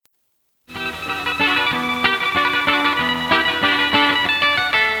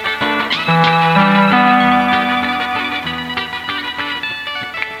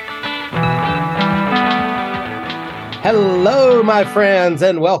my friends,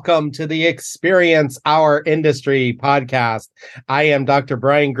 and welcome to the Experience Our Industry podcast. I am Dr.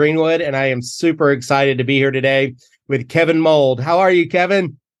 Brian Greenwood, and I am super excited to be here today with Kevin Mould. How are you,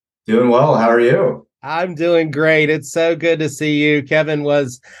 Kevin? Doing well. How are you? I'm doing great. It's so good to see you. Kevin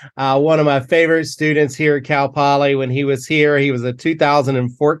was one of my favorite students here at Cal Poly when he was here. He was a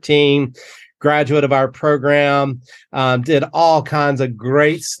 2014 graduate of our program, did all kinds of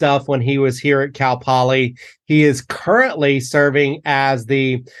great stuff when he was here at Cal Poly. He is currently serving as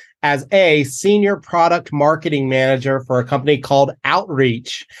a senior product marketing manager for a company called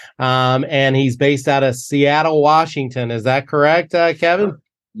Outreach. And he's based out of Seattle, Washington. Is that correct, Kevin?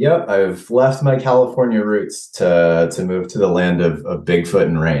 Yep. I've left my California roots to move to the land of Bigfoot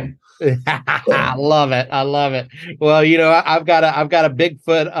and rain. I love it. I love it. Well, you know, I've got a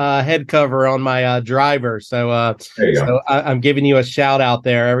Bigfoot head cover on my driver, so I'm giving you a shout out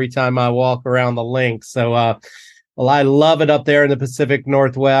there every time I walk around the link. So, well, I love it up there in the Pacific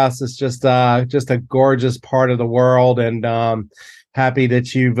Northwest. It's just a gorgeous part of the world, and happy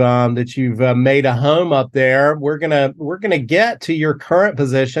that you've made a home up there. We're gonna get to your current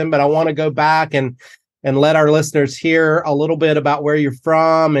position, but I want to go back and let our listeners hear a little bit about where you're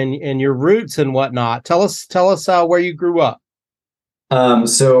from and your roots and whatnot. Tell us where you grew up.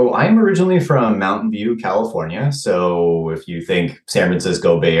 So I'm originally from Mountain View, California. So if you think San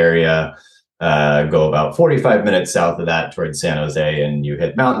Francisco Bay Area, go about 45 minutes south of that towards San Jose, and you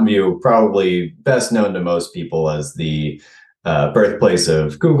hit Mountain View, probably best known to most people as the birthplace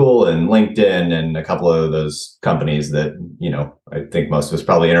of Google and LinkedIn and a couple of those companies that, you know, I think most of us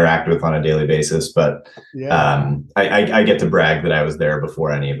probably interact with on a daily basis. But I get to brag that I was there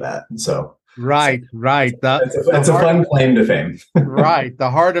before any of that. So right. That's a fun claim to fame. Right. The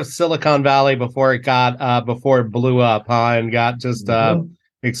heart of Silicon Valley before it blew up, and got just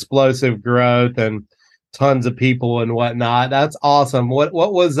explosive growth and tons of people and whatnot. That's awesome. What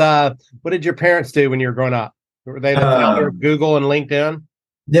did your parents do when you were growing up? Were they the founder of Google and LinkedIn?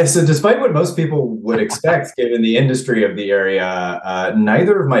 Yeah, so despite what most people would expect, given the industry of the area,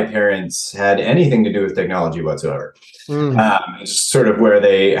 neither of my parents had anything to do with technology whatsoever. It's sort of where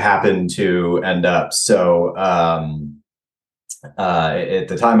they happened to end up. So at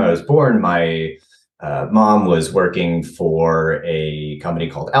the time I was born, my mom was working for a company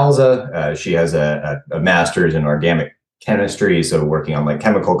called Alza. She has a master's in organic chemistry, so working on like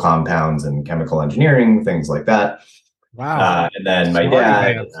chemical compounds and chemical engineering, things like that. Wow. And then my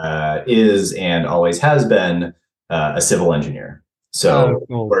dad is and always has been a civil engineer. So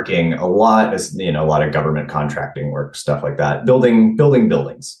working a lot, a lot of government contracting work, stuff like that, building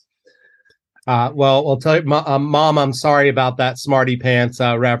buildings. Well, I'll tell you, Mom, I'm sorry about that Smarty Pants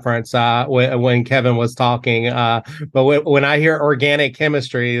reference when Kevin was talking. But when I hear organic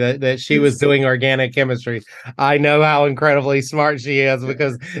chemistry, that she was doing organic chemistry, I know how incredibly smart she is,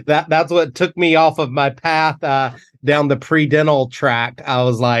 because that's what took me off of my path down the pre-dental track. I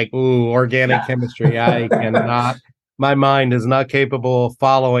was like, ooh, organic chemistry. I cannot. My mind is not capable of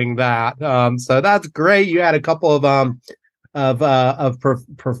following that. So that's great. You had a couple of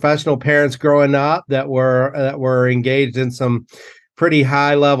professional parents growing up that were engaged in some pretty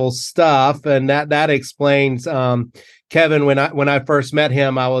high level stuff, and that explains Kevin. When I first met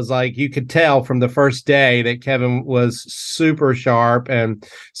him, I was like, you could tell from the first day that Kevin was super sharp and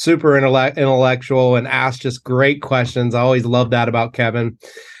super intellectual and asked just great questions. I always loved that about Kevin.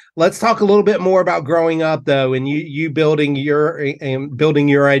 Let's talk a little bit more about growing up, though, and you building your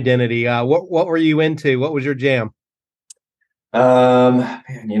identity. What were you into? What was your jam?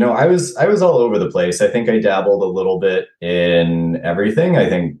 I was all over the place. I think I dabbled a little bit in everything. I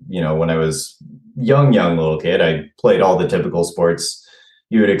think, when I was young little kid, I played all the typical sports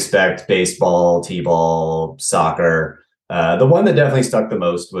you would expect: baseball, t-ball, soccer. The one that definitely stuck the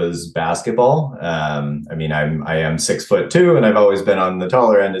most was basketball. I am 6'2", and I've always been on the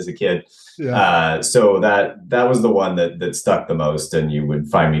taller end as a kid. Yeah. So that was the one that stuck the most, and you would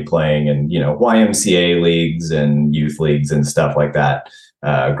find me playing in, YMCA leagues and youth leagues and stuff like that.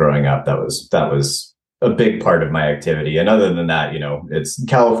 Growing up, that was a big part of my activity. And other than that,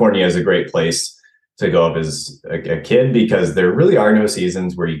 California is a great place to go up as a kid, because there really are no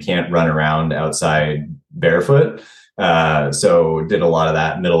seasons where you can't run around outside barefoot. So did a lot of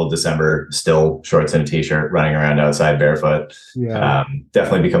that middle of December, still shorts and a t-shirt, running around outside barefoot. Yeah.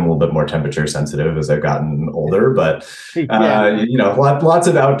 Definitely become a little bit more temperature sensitive as I've gotten older, but, lots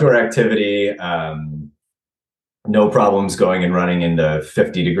of outdoor activity, no problems going and running into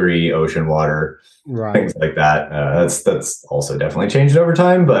 50-degree ocean water, right? Things like that. That's also definitely changed over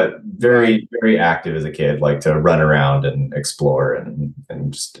time, but very, very active as a kid, like to run around and explore and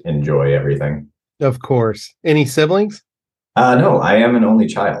just enjoy everything. Of course. Any siblings? No, I am an only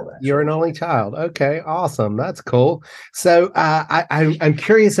child, You're actually. an only child. Okay, awesome. That's cool. So I'm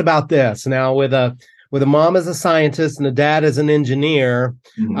curious about this now. With a mom as a scientist and a dad as an engineer,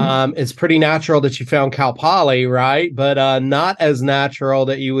 Mhm. it's pretty natural that you found Cal Poly, right? But not as natural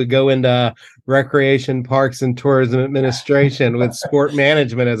that you would go into recreation, parks, and tourism administration with sport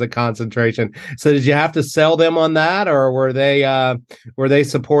management as a concentration. So did you have to sell them on that, or were they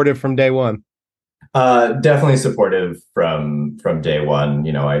supportive from day one? Definitely supportive from day one.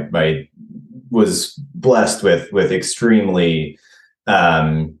 You know, I was blessed with extremely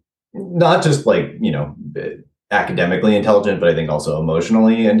not just like, academically intelligent, but I think also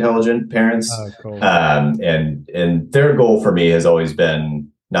emotionally intelligent parents. Oh, cool. And their goal for me has always been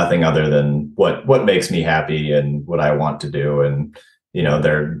nothing other than what makes me happy and what I want to do. And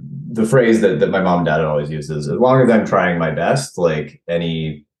they're the phrase that my mom and dad always uses: as long as I'm trying my best, like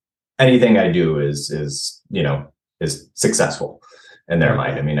anything I do is successful in their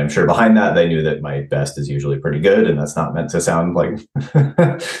mind. I Okay. mean, I'm sure behind that they knew that my best is usually pretty good, and that's not meant to sound like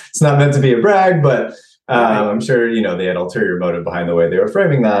it's not meant to be a brag, but Right. I'm sure they had ulterior motive behind the way they were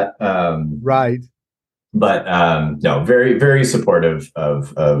framing that. Right. But no, very very supportive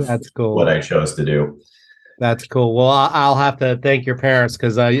of That's what cool. I chose to do. That's cool. Well, I'll have to thank your parents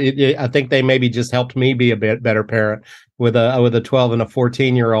because I think they maybe just helped me be a bit better parent with a 12 and a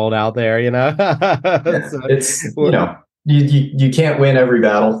 14-year-old out there, you know. Yeah, So, it's well, you can't win every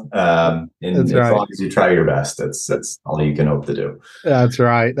battle, and that's as right. long as you try your best, that's all you can hope to do. That's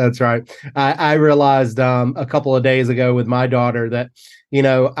right. That's right. I realized a couple of days ago with my daughter that,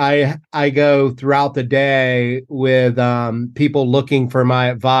 I go throughout the day with people looking for my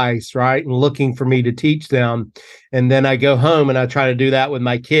advice, right? And looking for me to teach them. And then I go home and I try to do that with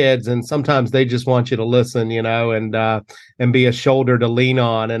my kids. And sometimes they just want you to listen, and be a shoulder to lean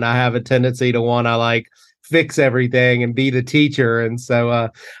on. And I have a tendency to want to like fix everything and be the teacher. And so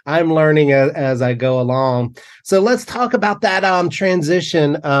I'm learning as I go along. So let's talk about that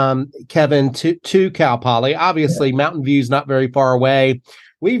transition, Kevin, to Cal Poly. Obviously, Mountain View's not very far away.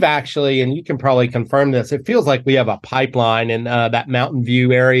 We've actually, and you can probably confirm this, it feels like we have a pipeline in that Mountain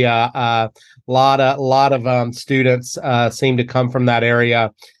View area. A lot of students seem to come from that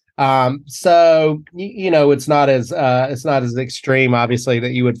area. So it's not as extreme, obviously,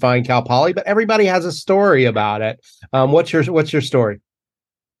 that you would find Cal Poly, but everybody has a story about it. What's your story?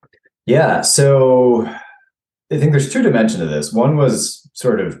 Yeah, so I think there's two dimensions to this. One was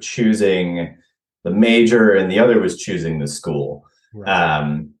sort of choosing the major, and the other was choosing the school.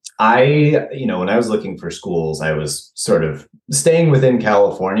 Right. When I was looking for schools, I was sort of staying within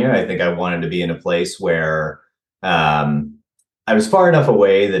California. I think I wanted to be in a place where I was far enough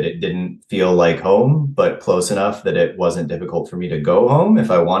away that it didn't feel like home, but close enough that it wasn't difficult for me to go home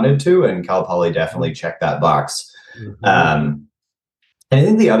if I wanted to. And Cal Poly definitely checked that box. Mhm. Um, and I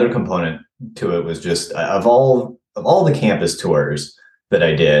think the other component to it was just of all the campus tours that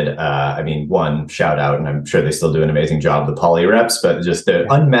I did. I mean, one, shout out, and I'm sure they still do an amazing job, the Poly reps, but just the Yeah.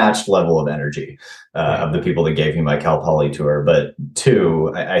 unmatched level of energy Yeah. of the people that gave me my Cal Poly tour. But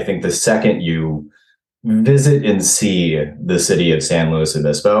two, I think the second you visit and see the city of San Luis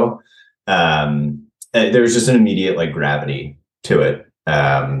Obispo, there's just an immediate like gravity to it,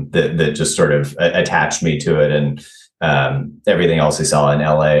 that just sort of attached me to it, and everything else I saw in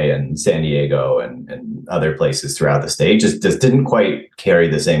LA and San Diego and other places throughout the state just didn't quite carry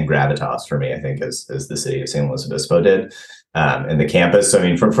the same gravitas for me, I think, as the city of San Luis Obispo did. And the campus. So, I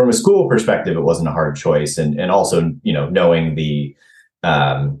mean, from a school perspective, it wasn't a hard choice, and also knowing the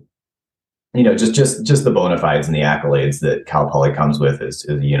um, just the bona fides and the accolades that Cal Poly comes with as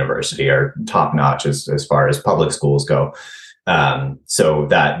a university are top notch as far as public schools go. So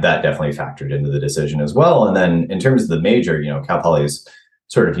that definitely factored into the decision as well. And then in terms of the major, Cal Poly is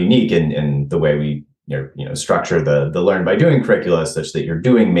sort of unique in the way we structure the learn by doing curricula, such that you're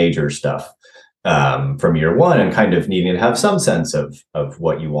doing major stuff from year one and kind of needing to have some sense of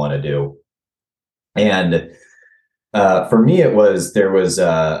what you want to do. And for me, there was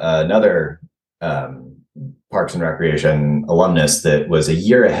another Parks and Recreation alumnus that was a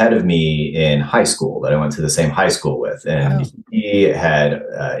year ahead of me in high school, that I went to the same high school with. And Oh, he had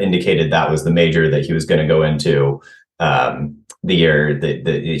indicated that was the major that he was going to go into the year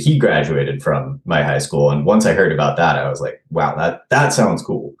that he graduated from my high school. And once I heard about that, I was like, wow, that sounds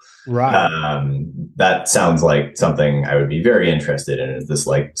cool. right. That sounds like something I would be very interested in, is this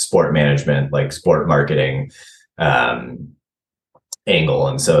like sport management, like sport marketing um, angle.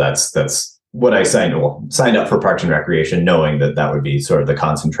 And so that's what I signed up for Parks and Recreation, knowing that would be sort of the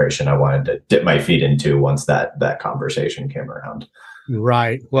concentration I wanted to dip my feet into once that conversation came around.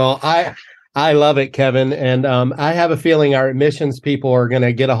 Right. Well, I love it, Kevin. And I have a feeling our admissions people are going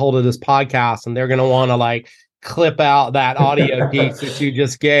to get a hold of this podcast and they're going to want to like clip out that audio piece that you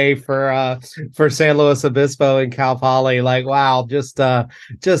just gave for San Luis Obispo and Cal Poly. Like, wow, just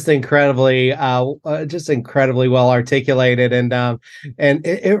incredibly well articulated. And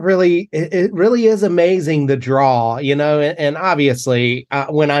it really is amazing the draw, and obviously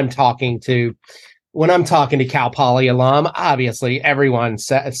when I'm talking to Cal Poly alum, obviously everyone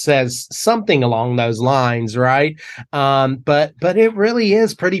says something along those lines, right? But it really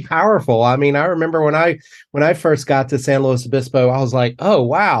is pretty powerful. I mean, I remember when I first got to San Luis Obispo, I was like, oh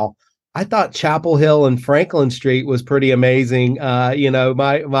wow, I thought Chapel Hill and Franklin Street was pretty amazing.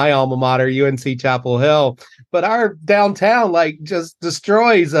 My alma mater, UNC Chapel Hill, but our downtown like just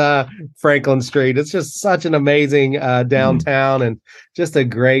destroys Franklin Street. It's just such an amazing downtown and just a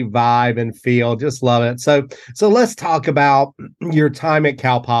great vibe and feel. Just love it. So let's talk about your time at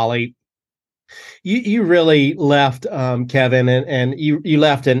Cal Poly. You really left, Kevin, and you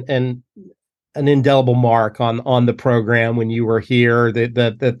left an indelible mark on the program when you were here.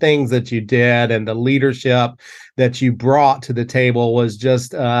 The things that you did and the leadership that you brought to the table was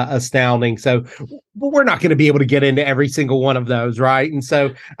just astounding. So we're not going to be able to get into every single one of those, right? And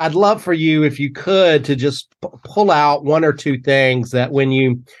so I'd love for you, if you could, to just pull out one or two things that when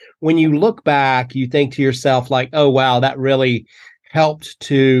you look back, you think to yourself like, oh wow, that really helped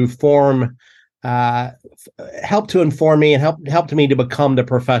to helped to inform me and helped me to become the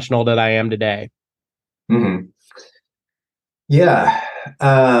professional that I am today. Mm-hmm. Yeah.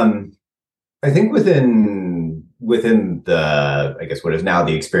 I think within the, I guess what is now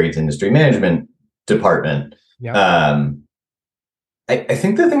the experience industry management department, yeah. I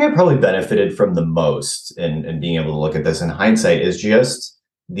think the thing I probably benefited from the most in being able to look at this in hindsight is just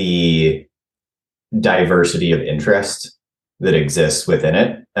the diversity of interest that exists within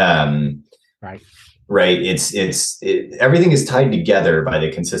it. Right. Everything is tied together by the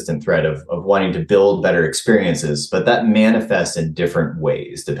consistent thread of wanting to build better experiences, but that manifests in different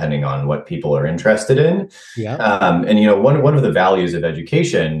ways depending on what people are interested in. Yeah. And one of the values of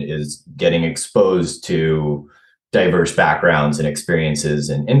education is getting exposed to diverse backgrounds and experiences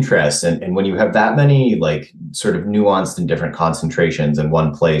and interests. And when you have that many like sort of nuanced and different concentrations in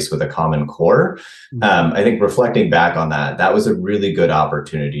one place with a common core, I think reflecting back on that was a really good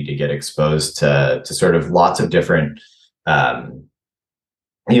opportunity to get exposed to sort of lots of different,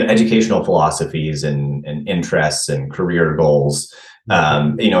 educational philosophies and interests and career goals.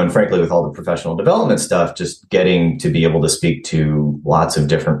 And frankly, with all the professional development stuff, just getting to be able to speak to lots of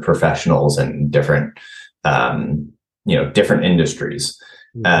different professionals and different different industries.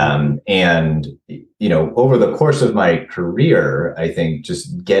 And over the course of my career, I think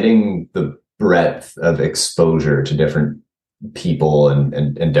just getting the breadth of exposure to different people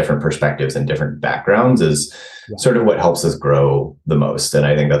and different perspectives and different backgrounds is sort of what helps us grow the most. And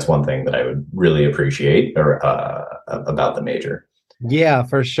I think that's one thing that I would really appreciate about the major. Yeah,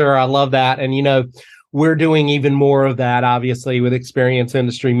 for sure. I love that. And, we're doing even more of that, obviously, with experience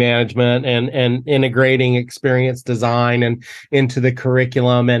industry management and integrating experience design and into the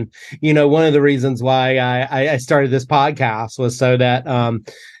curriculum. And, one of the reasons why I started this podcast was so that,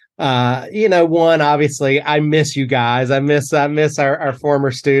 one, obviously, I miss you guys. I miss our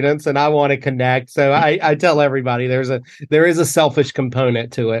former students, and I want to connect. So I tell everybody there is a selfish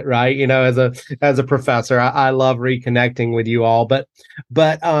component to it, right? As a professor, I love reconnecting with you all, but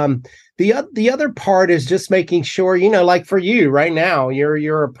the other part is just making sure, like for you right now,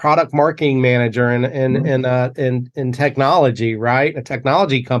 you're a product marketing manager in technology, right? A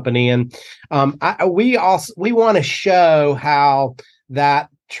technology company. And we want to show how that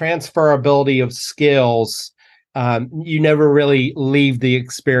transferability of skills, you never really leave the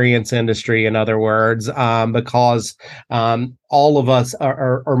experience industry, in other words, because all of us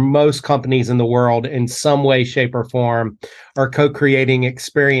or most companies in the world in some way, shape, or form are co-creating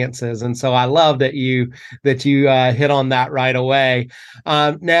experiences. And so I love that you hit on that right away.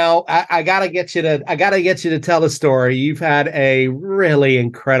 Now I gotta get you to tell the story. You've had a really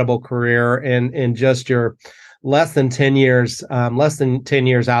incredible career in just your less than 10 years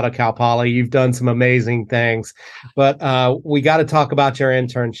out of Cal Poly. You've done some amazing things, but we got to talk about your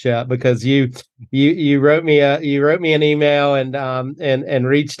internship, because you wrote me an email and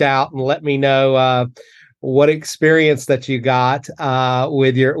reached out and let me know what experience that you got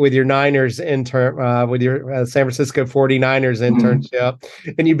with your Niners intern with your San Francisco 49ers internship.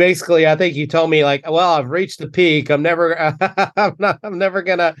 And you basically, I think you told me like, well, I've reached the peak. I'm never I'm never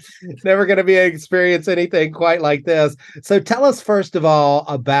gonna be experience anything quite like this. So tell us first of all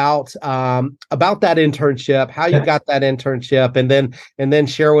about that internship, how you got that internship, and then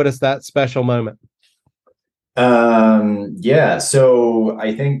share with us that special moment. Yeah, so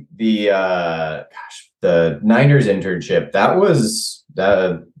I think the Niners internship, that was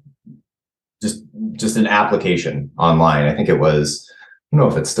just an application online. I think it was, I don't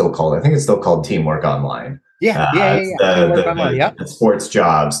know if it's still called, I think it's still called Teamwork Online. The sports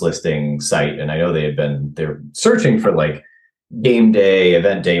jobs listing site. And I know they're searching for like game day,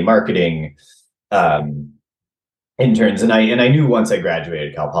 event day marketing interns. And I knew once I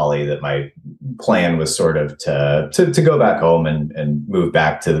graduated Cal Poly that my plan was sort of to go back home and move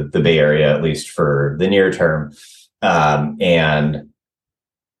back to the Bay Area, at least for the near term. And,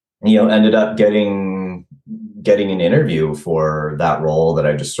 ended up getting an interview for that role that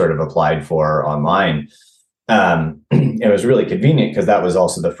I just sort of applied for online. It was really convenient because that was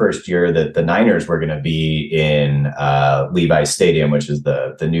also the first year that the Niners were going to be in Levi's Stadium, which is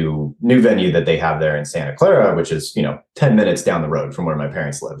the new venue that they have there in Santa Clara, which is 10 minutes down the road from where my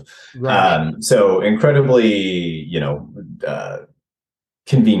parents live. Right. So incredibly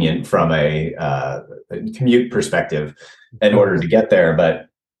convenient from a commute perspective in order to get there, but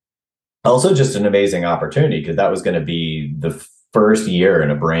also just an amazing opportunity because that was going to be the first year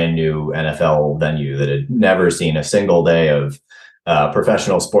in a brand new NFL venue that had never seen a single day of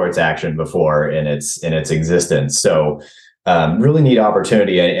professional sports action before in its existence. So really neat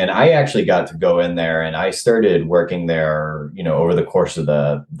opportunity. And I actually got to go in there and I started working there, over the course of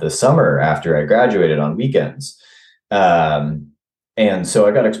the summer after I graduated on weekends. And so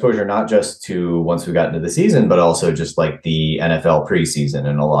I got exposure not just to once we got into the season, but also just like the NFL preseason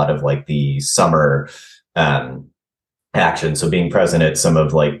and a lot of like the summer action. So being present at some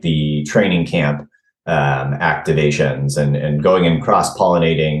of like the training camp activations and going and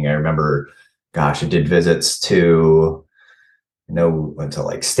cross-pollinating. I remember, I did visits to, went to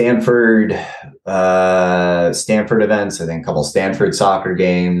like Stanford events. I think a couple Stanford soccer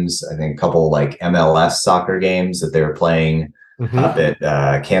games. I think a couple like MLS soccer games that they were playing up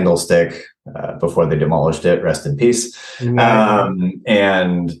at Candlestick before they demolished it. Rest in peace.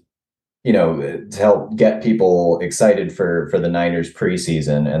 And to help get people excited for the Niners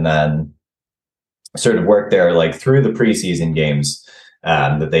preseason, and then sort of work there like through the preseason games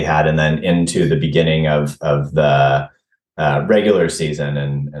that they had, and then into the beginning of the regular season.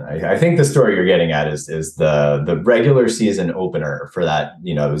 And I think the story you're getting at is the regular season opener for that.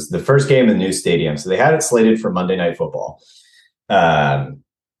 It was the first game in the new stadium, so they had it slated for Monday Night Football. So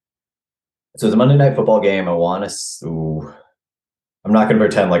it's a Monday Night Football game. I'm not going to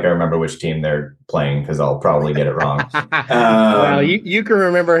pretend like I remember which team they're playing because I'll probably get it wrong. Well, you can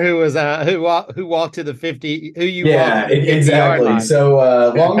remember who was who walked to the 50. Who you? Yeah, exactly.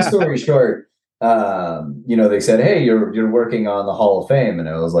 So long story short, they said, "Hey, you're working on the Hall of Fame," and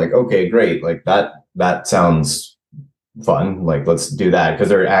I was like, "Okay, great. Like that sounds fun. Like let's do that," because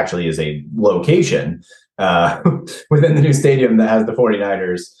there actually is a location within the new stadium that has the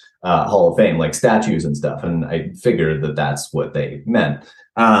 49ers Hall of Fame, like statues and stuff. And I figured that that's what they meant.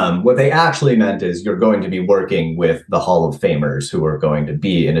 What they actually meant is you're going to be working with the Hall of Famers who are going to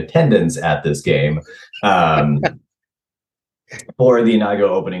be in attendance at this game for the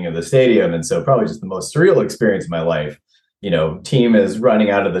inaugural opening of the stadium. And so probably just the most surreal experience of my life. Team is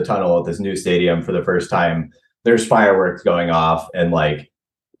running out of the tunnel at this new stadium for the first time. There's fireworks going off and like,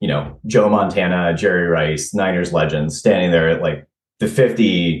 Joe Montana, Jerry Rice, Niners legends standing there at like the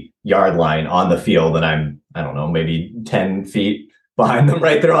 50-yard line on the field, and I'm, I don't know, maybe 10 feet behind them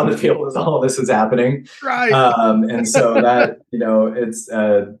right there on the field as all this is happening. Right. And so that, it's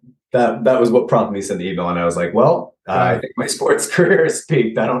that was what prompted me to send the email. And I was like, well, I think my sports career has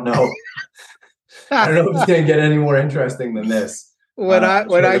peaked. I don't know. I don't know if it's going to get any more interesting than this. When I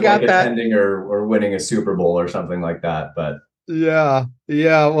got that, attending or winning a Super Bowl or something like that. But yeah.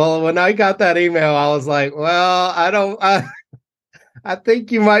 Well, when I got that email, I was like, well, I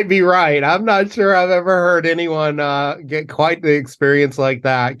think you might be right. I'm not sure I've ever heard anyone get quite the experience like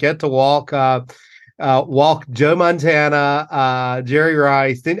that. Get to walk Joe Montana, Jerry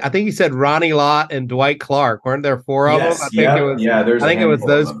Rice. I think you said Ronnie Lott and Dwight Clark. Weren't there four of them? I think it was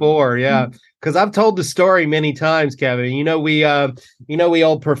those four. Yeah. Because I've told the story many times, Kevin. We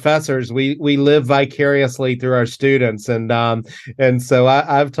old professors, we live vicariously through our students, and so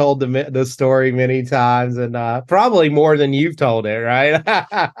I've told the story many times, and probably more than you've told it, right?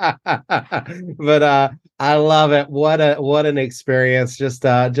 But I love it. What an experience. Just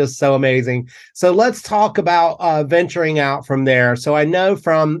so amazing. So let's talk about venturing out from there. So I know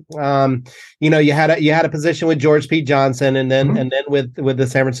from you had a position with George P. Johnson and then with the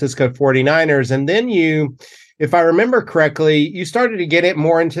San Francisco 49ers. And then you, if I remember correctly, you started to get it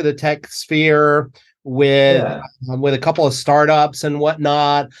more into the tech sphere with Yeah. with a couple of startups and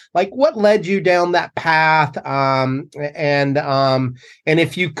whatnot. Like, what led you down that path? And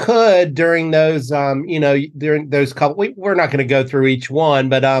if you could, during those during those couple, we're not going to go through each one,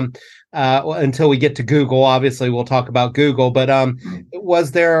 but until we get to Google, obviously we'll talk about Google. But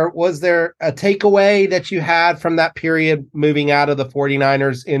was there a takeaway that you had from that period moving out of the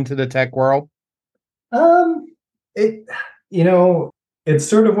 49ers into the tech world? It, it's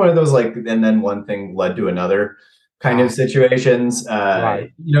sort of one of those like, and then one thing led to another kind of situations. Right.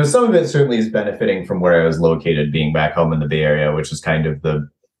 Some of it certainly is benefiting from where I was located, being back home in the Bay Area, which is kind of the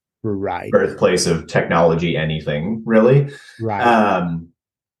Right. birthplace of technology, anything really. Right.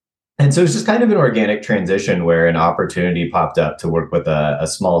 And so it's just kind of an organic transition where an opportunity popped up to work with a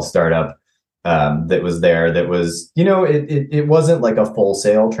small startup that was there. That was, it wasn't like a full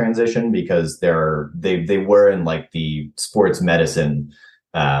sale transition because they were in like the sports medicine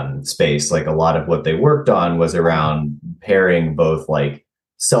space. Like a lot of what they worked on was around pairing both like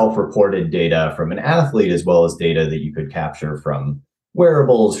self-reported data from an athlete as well as data that you could capture from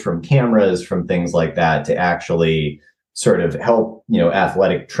wearables, from cameras, from things like that to actually sort of help,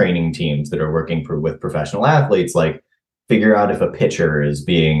 athletic training teams that are working with professional athletes, like figure out if a pitcher is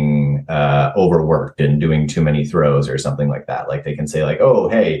being overworked and doing too many throws or something like that. Like they can say like, oh,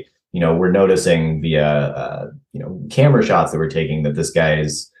 hey, we're noticing via, camera shots that we're taking that this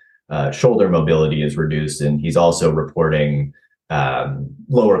guy's shoulder mobility is reduced. And he's also reporting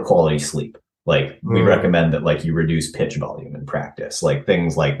lower quality sleep. Like we recommend that like you reduce pitch volume in practice, like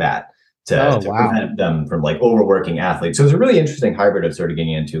things like that to prevent them from like overworking athletes. So it's a really interesting hybrid of sort of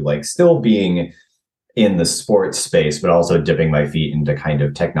getting into like still being in the sports space, but also dipping my feet into kind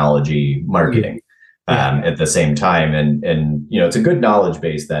of technology marketing at the same time. And it's a good knowledge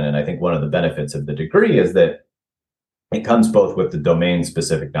base then. And I think one of the benefits of the degree is that it comes both with the domain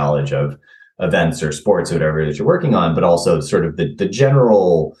specific knowledge of events or sports or whatever that you're working on, but also sort of the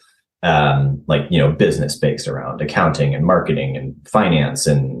general business space around accounting and marketing and finance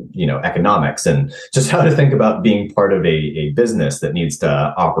and, economics and just how to think about being part of a business that needs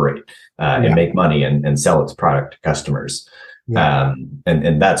to operate and make money and sell its product to customers.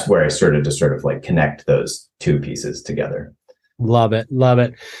 And that's where I started to sort of like connect those two pieces together. Love it.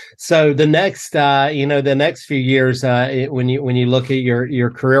 So the next few years, when you look at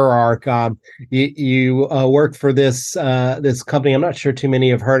your career arc, you worked for this company. I'm not sure too many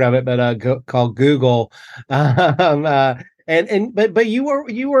have heard of it, but called Google. But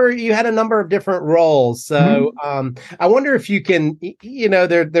you had a number of different roles. So I wonder if you can,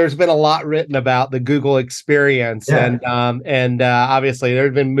 there's been a lot written about the Google experience, and obviously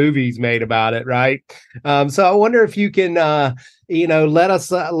there's been movies made about it, right? So I wonder if you can, let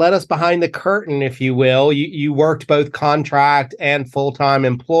us behind the curtain, if you will. You worked both contract and full-time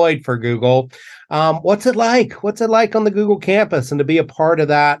employed for Google. What's it like? What's it like on the Google campus and to be a part of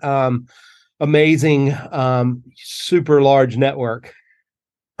that amazing, super large network?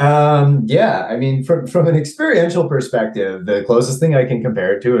 I mean, from an experiential perspective, the closest thing I can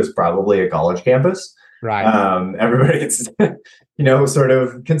compare it to is probably a college campus. Right. Everybody, it's, sort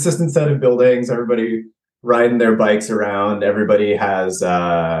of consistent set of buildings, everybody riding their bikes around. Everybody has,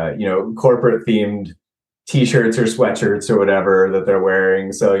 corporate themed t-shirts or sweatshirts or whatever that they're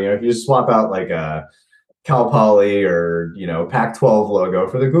wearing. So, if you just swap out like a Cal Poly or, Pac-12 logo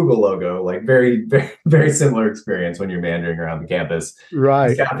for the Google logo, like very, very, very similar experience when you're meandering around the campus.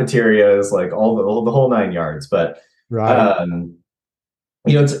 Right. The cafeterias, like all the whole 9 yards. But,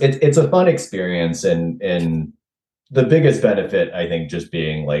 it's a fun experience. And the biggest benefit, I think, just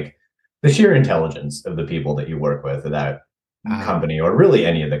being like the sheer intelligence of the people that you work with at that company, or really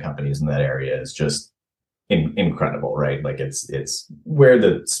any of the companies in that area, is just incredible, right? Like it's where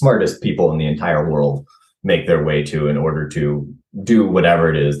the smartest people in the entire world make their way to in order to do whatever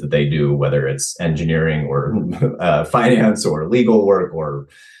it is that they do, whether it's engineering or finance or legal work or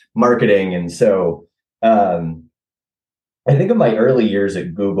marketing. And so I think of my early years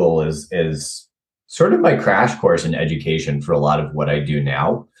at Google is sort of my crash course in education for a lot of what I do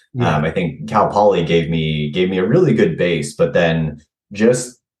now. I think Cal Poly gave me a really good base, but then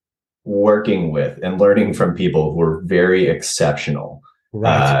just working with and learning from people who are very exceptional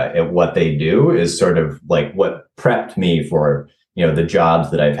at what they do is sort of like what prepped me for, the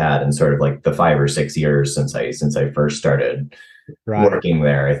jobs that I've had in sort of like the 5 or 6 years since I first started Right. working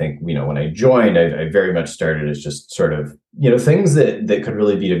there. I think, when I joined, I very much started as just sort of, things that could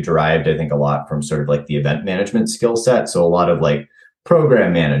really be derived, I think, a lot from sort of like the event management skill set. So a lot of like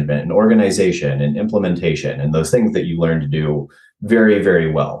program management and organization and implementation and those things that you learn to do very, very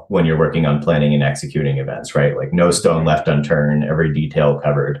well when you're working on planning and executing events, right? Like no stone left unturned, every detail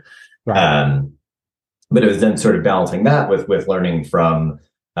covered. Right. But it was then sort of balancing that with learning from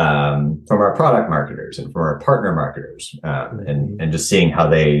our product marketers and from our partner marketers, and just seeing how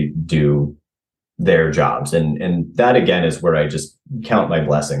they do their jobs. And that again is where I just count my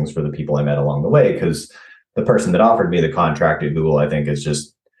blessings for the people I met along the way, because the person that offered me the contract at Google, I think, is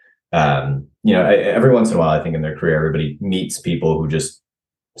just every once in a while, I think in their career, everybody meets people who just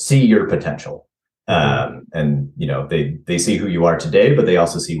see your potential. And they see who you are today, but they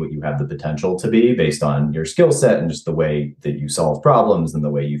also see what you have the potential to be based on your skill set and just the way that you solve problems and the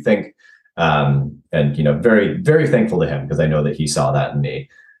way you think. And very, very thankful to him, because I know that he saw that in me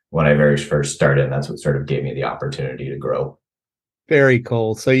when I very first started, and that's what sort of gave me the opportunity to grow. Very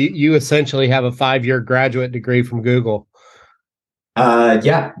cool. So you essentially have a 5-year graduate degree from Google.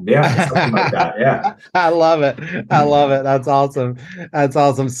 Yeah, something like that. Yeah. I love it. I love it. That's awesome. That's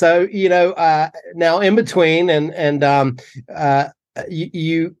awesome. So, now in between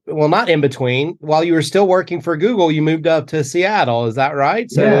you well, not in between, while you were still working for Google, you moved up to Seattle. Is that right?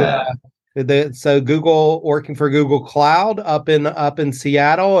 So, yeah. Google, working for Google Cloud up in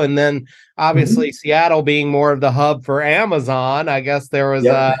Seattle, and then obviously Seattle being more of the hub for Amazon, I guess there was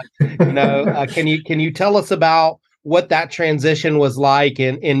can you tell us about what that transition was like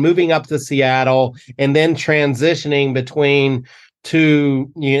in moving up to Seattle and then transitioning between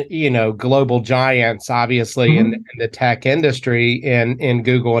two global giants, obviously in the tech industry in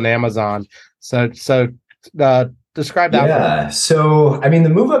Google and Amazon. So describe that. Yeah. So, I mean, the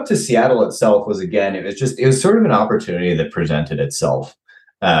move up to Seattle itself was, again, it was sort of an opportunity that presented itself.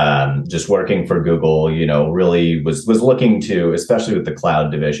 Just working for Google, really was looking to, especially with the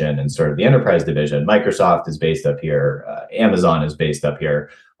cloud division and sort of the enterprise division. Microsoft is based up here. Amazon is based up here.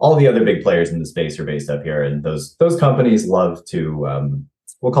 All the other big players in the space are based up here. And those companies love to,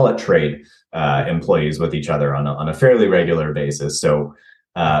 we'll call it trade employees with each other on a fairly regular basis. So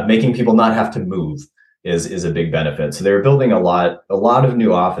making people not have to move is a big benefit. So they were building a lot of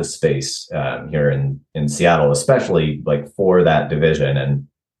new office space here in Seattle, especially like for that division. And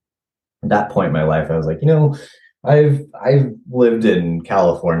at that point in my life, I was like, I've lived in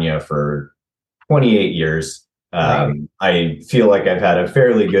California for 28 years. I feel like I've had a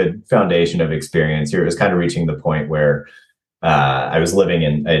fairly good foundation of experience here. It was kind of reaching the point where I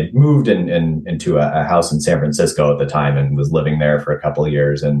moved into a house in San Francisco at the time and was living there for a couple of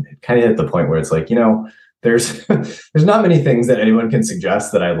years, and it kind of hit the point where it's like, there's not many things that anyone can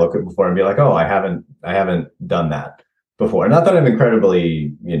suggest that I look at before and be like, oh, I haven't done that before. Not that I'm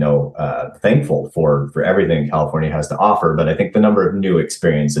incredibly, thankful for everything California has to offer, but I think the number of new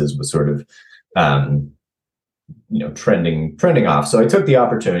experiences was sort of, trending off. So I took the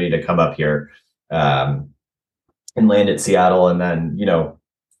opportunity to come up here, and land at Seattle. And then,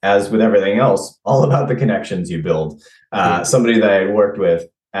 as with everything else, all about the connections you build. Somebody that I worked with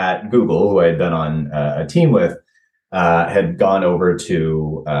at Google, who I had been on a team with, had gone over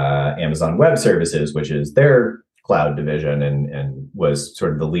to Amazon Web Services, which is their cloud division, and was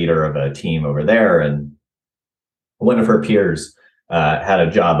sort of the leader of a team over there. And one of her peers had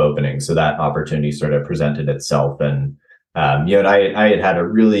a job opening. So that opportunity sort of presented itself. And I had a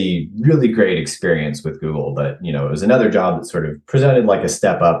really, really great experience with Google, but, it was another job that sort of presented like a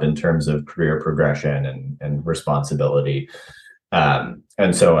step up in terms of career progression and responsibility.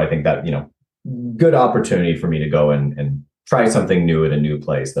 And so I think that, good opportunity for me to go and try something new at a new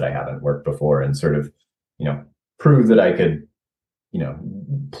place that I haven't worked before, and sort of, prove that I could,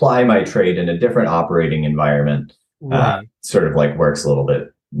 ply my trade in a different operating environment. Sort of like works a little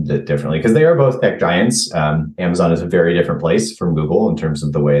bit differently, because they are both tech giants. Amazon is a very different place from Google in terms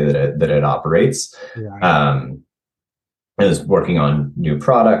of the way that it operates. It was working on new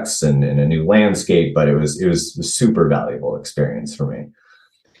products and in a new landscape, but it was a super valuable experience for me.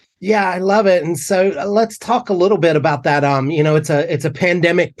 Yeah, I love it. And so let's talk a little bit about that. It's a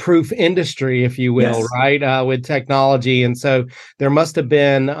pandemic proof industry, if you will, yes. Right? With technology. And so there must have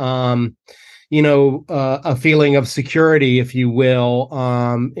been, a feeling of security, if you will,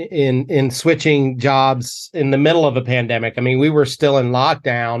 in switching jobs in the middle of a pandemic. I mean, we were still in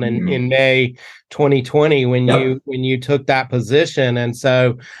lockdown in May 2020 when you took that position, and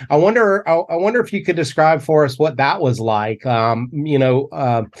so I wonder if you could describe for us what that was like.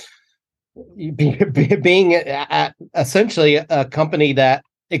 Being at essentially a company that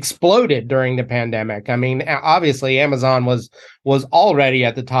exploded during the pandemic. I mean, obviously Amazon was already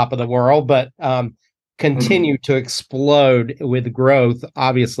at the top of the world, but continued to explode with growth,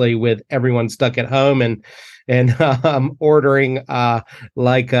 obviously with everyone stuck at home and ordering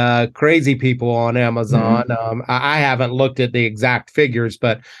like crazy people on Amazon. I haven't looked at the exact figures,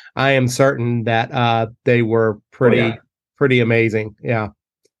 but I am certain that they were pretty amazing. Yeah.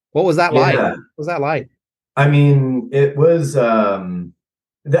 What was that like? What was that like? I mean, it was that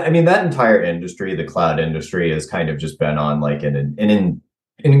entire industry, the cloud industry, has kind of just been on like an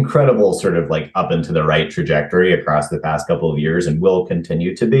incredible sort of like up and to the right trajectory across the past couple of years, and will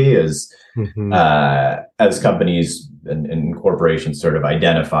continue to be as companies and corporations sort of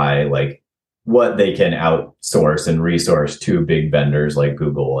identify like what they can outsource and resource to big vendors like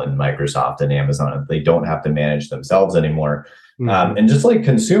Google and Microsoft and Amazon. They don't have to manage themselves anymore. And just like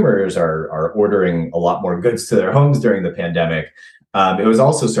consumers are ordering a lot more goods to their homes during the pandemic, it was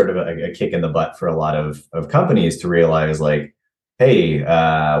also sort of a kick in the butt for a lot of companies to realize like, hey,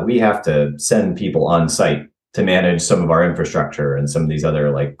 we have to send people on site to manage some of our infrastructure and some of these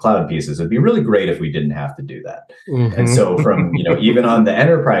other like cloud pieces. It'd be really great if we didn't have to do that. And so from, even on the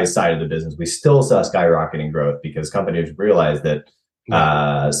enterprise side of the business, we still saw skyrocketing growth because companies realized that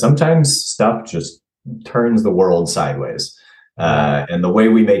sometimes stuff just turns the world sideways. And the way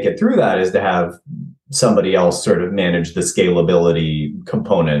we make it through that is to have somebody else sort of manage the scalability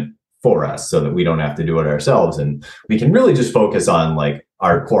component for us so that we don't have to do it ourselves. And we can really just focus on like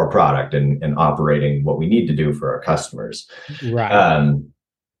our core product and operating what we need to do for our customers. Right.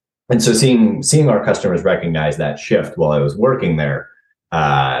 And so seeing our customers recognize that shift while I was working there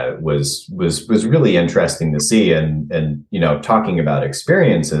was really interesting to see. And talking about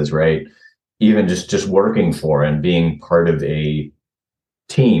experiences, right? Even just working for and being part of a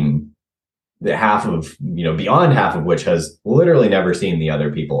team that beyond half of which has literally never seen the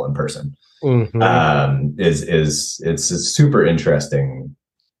other people in person. It's a super interesting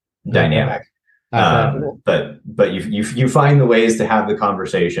dynamic. But you find the ways to have the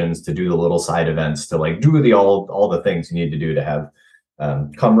conversations, to do the little side events, to like do all the things you need to do to have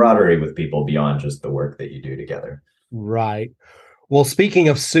camaraderie with people beyond just the work that you do together. Right. Well, speaking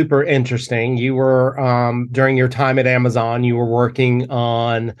of super interesting, you were during your time at Amazon, you were working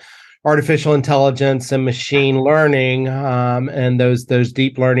on artificial intelligence and machine learning, and those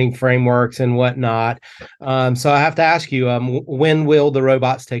deep learning frameworks and whatnot. So I have to ask you, when will the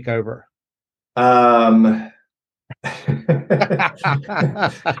robots take over? That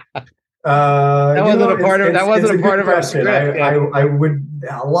wasn't a part of our script. I would.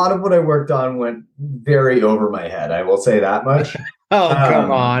 A lot of what I worked on went very over my head. I will say that much. Oh,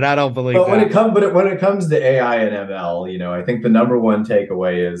 come on! I don't believe that. When it comes to AI and ML, I think the number one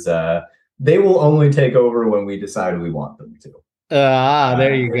takeaway is they will only take over when we decide we want them to.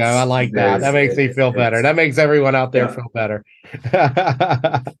 There you go. I like that. That makes me feel better. That makes everyone out there feel better.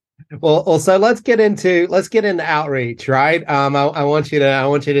 Well, so let's get into outreach, right? I want you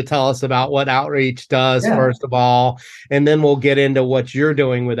to tell us about what outreach does first of all, and then we'll get into what you're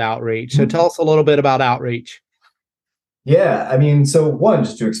doing with outreach. So tell us a little bit about outreach. Yeah, I mean, so one,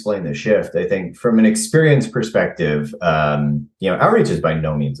 just to explain the shift, I think from an experience perspective, Outreach is by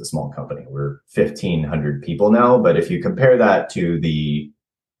no means a small company. We're 1,500 people now, but if you compare that to the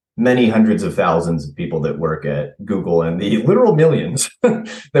many hundreds of thousands of people that work at Google and the literal millions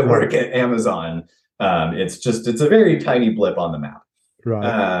that work at Amazon, it's a very tiny blip on the map. Right.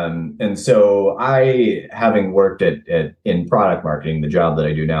 And so I, having worked in product marketing, the job that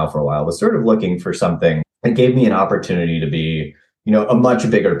I do now for a while, was sort of looking for something that gave me an opportunity to be, a much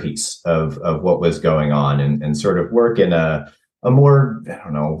bigger piece of what was going on and sort of work in a more,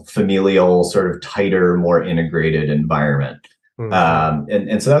 familial, sort of tighter, more integrated environment.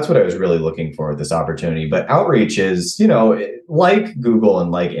 And so that's what I was really looking for with this opportunity. But Outreach is, like Google and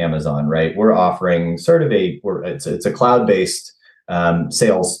like Amazon, right? We're offering sort of it's a cloud-based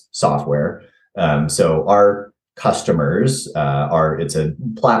sales software. So our customers it's a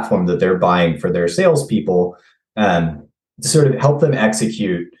platform that they're buying for their salespeople to sort of help them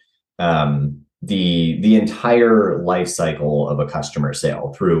execute the entire life cycle of a customer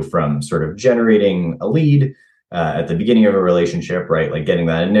sale from sort of generating a lead at the beginning of a relationship, right? Like getting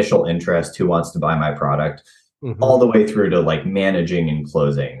that initial interest, who wants to buy my product, all the way through to like managing and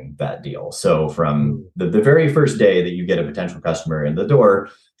closing that deal. So from the very first day that you get a potential customer in the door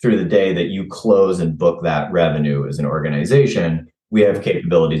through the day that you close and book that revenue as an organization, we have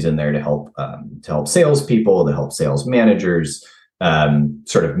capabilities in there to help salespeople, to help sales managers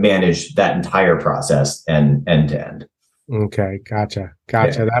sort of manage that entire process and end to end. Okay, gotcha.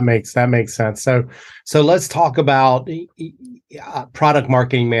 Gotcha. That makes sense. So let's talk about product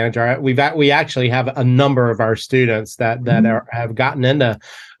marketing manager. We actually have a number of our students that have gotten into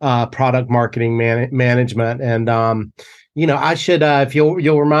product marketing management, and I should, if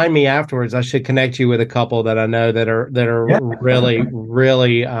you'll remind me afterwards, I should connect you with a couple that I know that are Yeah.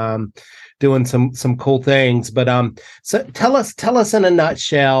 really doing some cool things. But so tell us in a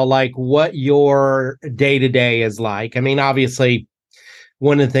nutshell, like what your day to day is like. I mean, obviously,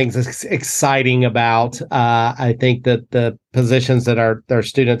 one of the things that's exciting about I think that the positions that our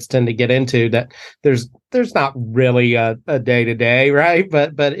students tend to get into, that there's not really a day to day, right?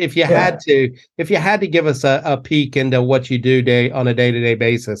 But if you Yeah. had to give us a peek into what you do on a day to day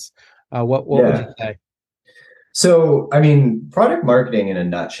basis, what would you say? So, I mean, product marketing in a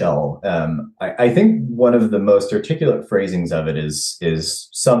nutshell, I think one of the most articulate phrasings of it is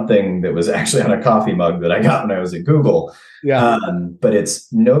something that was actually on a coffee mug that I got when I was at Google. Yeah. But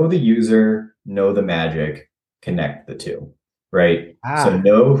it's know the user, know the magic, connect the two, right? So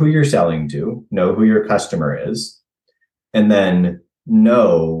know who you're selling to, know who your customer is, and then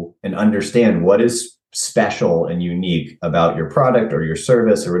know and understand what is special and unique about your product or your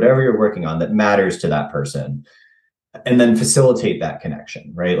service or whatever you're working on that matters to that person, and then facilitate that connection,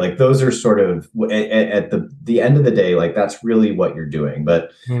 right? Like those are sort of at the end of the day, like that's really what you're doing.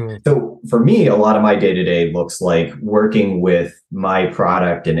 But so for me, a lot of my day to day looks like working with my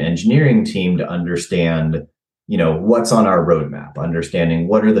product and engineering team to understand, what's on our roadmap, understanding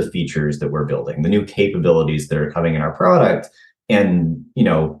what are the features that we're building, the new capabilities that are coming in our product, and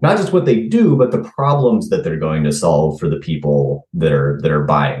not just what they do, but the problems that they're going to solve for the people that are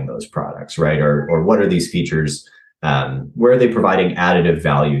buying those products, right? Or what are these features? Where are they providing additive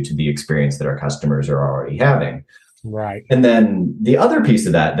value to the experience that our customers are already having? Right. And then the other piece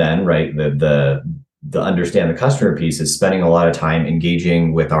of that, then, right, the understand the customer piece is spending a lot of time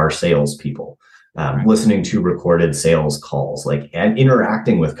engaging with our salespeople, listening to recorded sales calls, and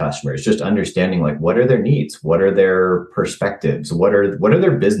interacting with customers, just understanding what are their needs, what are their perspectives, what are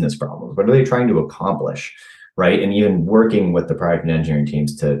their business problems, what are they trying to accomplish, right? And even working with the product and engineering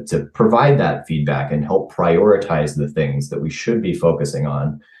teams to provide that feedback and help prioritize the things that we should be focusing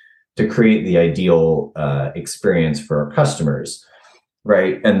on to create the ideal experience for our customers,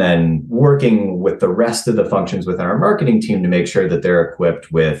 right? And then working with the rest of the functions within our marketing team to make sure that they're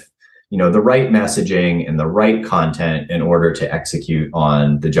equipped with the right messaging and the right content in order to execute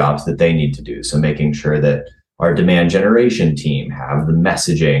on the jobs that they need to do. So making sure that our demand generation team have the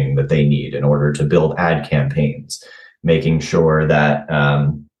messaging that they need in order to build ad campaigns, making sure that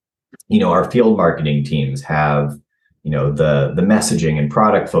our field marketing teams have the messaging and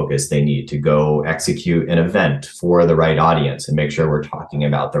product focus they need to go execute an event for the right audience and make sure we're talking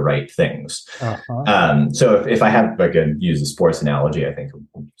about the right things. So if I could use a sports analogy, I think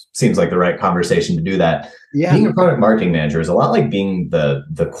it seems like the right conversation to do that. Yeah. Being a product marketing manager is a lot like being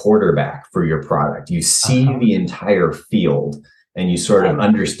the quarterback for your product. You see the entire field and you sort of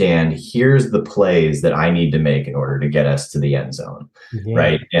understand, here's the plays that I need to make in order to get us to the end zone,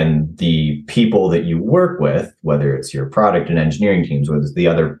 right? And the people that you work with, whether it's your product and engineering teams, whether it's the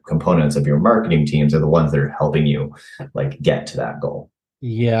other components of your marketing teams, are the ones that are helping you get to that goal.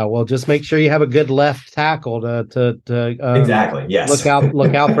 Yeah, well, just make sure you have a good left tackle to exactly. Yes. Look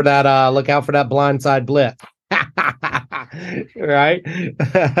out for that. Look out for that blindside blitz. Right.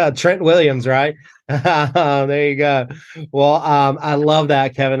 Trent Williams, right? There you go. Well, I love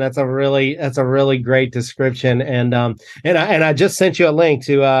that, Kevin. That's a really great description. And I just sent you a link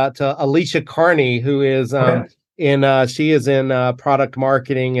to Alicia Carney, who is she is in product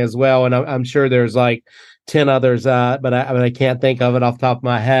marketing as well. And I'm sure there's 10 others, but I can't think of it off the top of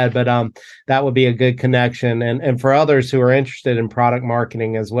my head. But that would be a good connection, and for others who are interested in product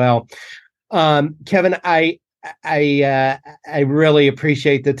marketing as well. Kevin, I really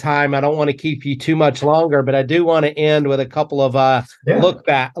appreciate the time. I don't want to keep you too much longer, but I do want to end with a couple of look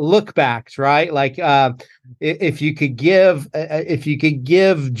backs, right? If you could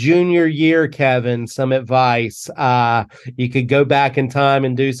give junior year Kevin some advice, you could go back in time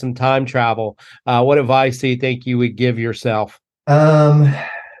and do some time travel. What advice do you think you would give yourself? The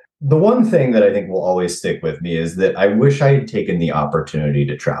one thing that I think will always stick with me is that I wish I had taken the opportunity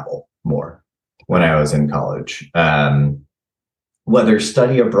to travel more when I was in college, whether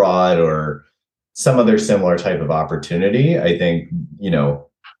study abroad or some other similar type of opportunity. I think,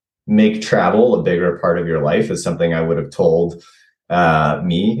 make travel a bigger part of your life is something I would have told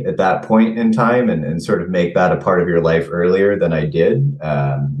me at that point in time, and sort of make that a part of your life earlier than I did.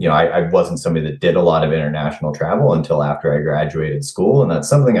 I wasn't somebody that did a lot of international travel until after I graduated school. And that's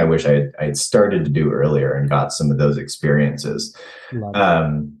something I wish I had started to do earlier and got some of those experiences.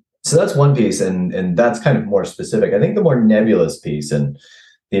 So that's one piece. And that's kind of more specific. I think the more nebulous piece, and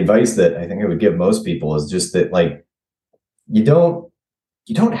the advice that I think I would give most people, is just that, like, you don't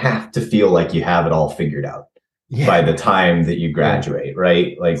have to feel like you have it all figured out by the time that you graduate,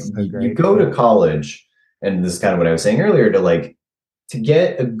 right? Like, you go to college, and this is kind of what I was saying earlier, to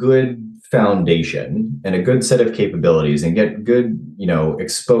get a good foundation and a good set of capabilities and get good,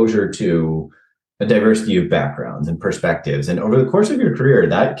 exposure to a diversity of backgrounds and perspectives. And over the course of your career,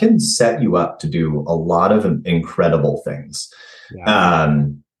 that can set you up to do a lot of incredible things.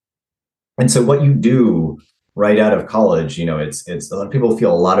 And so what you do right out of college, it's a lot of people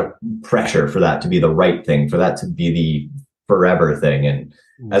feel a lot of pressure for that to be the right thing, for that to be the forever thing. And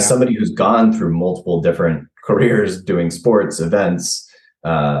as somebody who's gone through multiple different careers doing sports, events,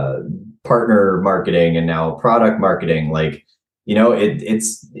 partner marketing, and now product marketing, like,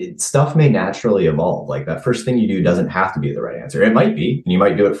 it's stuff may naturally evolve. Like, that first thing you do doesn't have to be the right answer. It might be, and you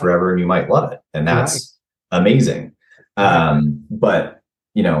might do it forever and you might love it. And that's amazing. But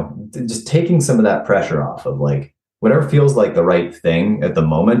just taking some of that pressure off of, like, whatever feels like the right thing at the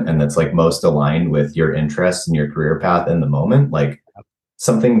moment, and that's like most aligned with your interests and your career path in the moment, like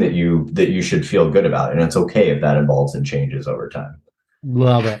something that you should feel good about. And it's okay if that evolves and changes over time.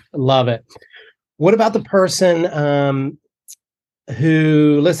 Love it. What about the person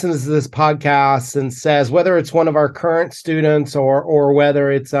who listens to this podcast and says, whether it's one of our current students or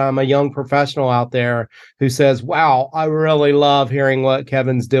whether it's a young professional out there who says, wow, I really love hearing what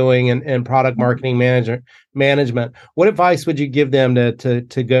Kevin's doing in product marketing management. What advice would you give them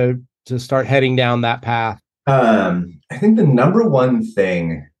to go to start heading down that path? I think the number one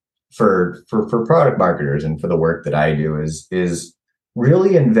thing for product marketers and for the work that I do is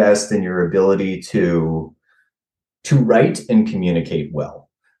really invest in your ability to write and communicate well.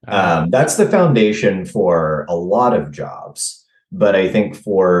 That's the foundation for a lot of jobs. But I think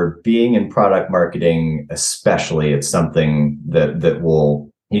for being in product marketing, especially, it's something that will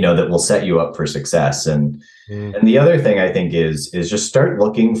set you up for success. And the other thing I think is just start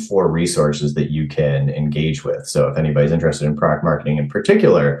looking for resources that you can engage with. So if anybody's interested in product marketing in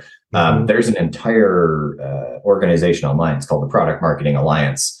particular, there's an entire organization online. It's called the Product Marketing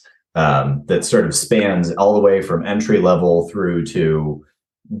Alliance. That sort of spans all the way from entry level through to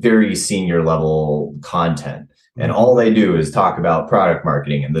very senior level content. And all they do is talk about product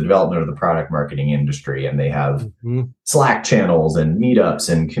marketing and the development of the product marketing industry. And they have Slack channels and meetups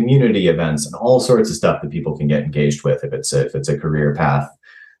and community events and all sorts of stuff that people can get engaged with if it's a career path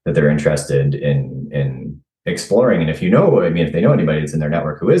that they're interested in exploring. And if they know anybody that's in their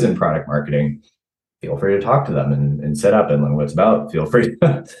network who is in product marketing, feel free to talk to them and set up and learn what it's about. Feel free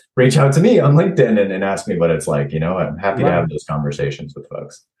to reach out to me on LinkedIn and ask me what it's like. I'm happy to have those conversations with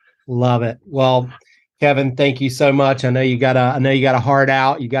folks. Love it. Well, Kevin, thank you so much. I know you got a heart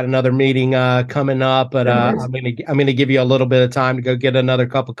out. You got another meeting coming up, but I'm gonna give you a little bit of time to go get another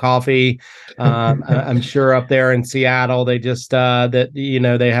cup of coffee. I'm sure up there in Seattle, they just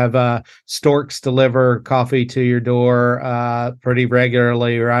they have Storks deliver coffee to your door pretty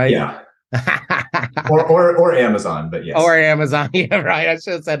regularly, right? Yeah. or Amazon, but yes. Or Amazon, yeah, right. I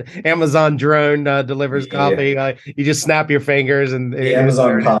should have said Amazon drone delivers coffee. You just snap your fingers, and the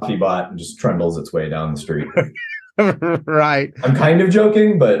Amazon coffee bot just trundles its way down the street. Right. I'm kind of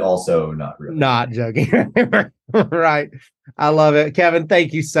joking, but also not really. Not joking. Right. I love it, Kevin.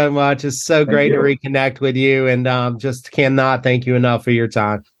 Thank you so much. It's so great to reconnect with you, and just cannot thank you enough for your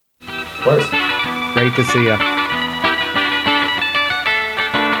time. Of course. Great to see you.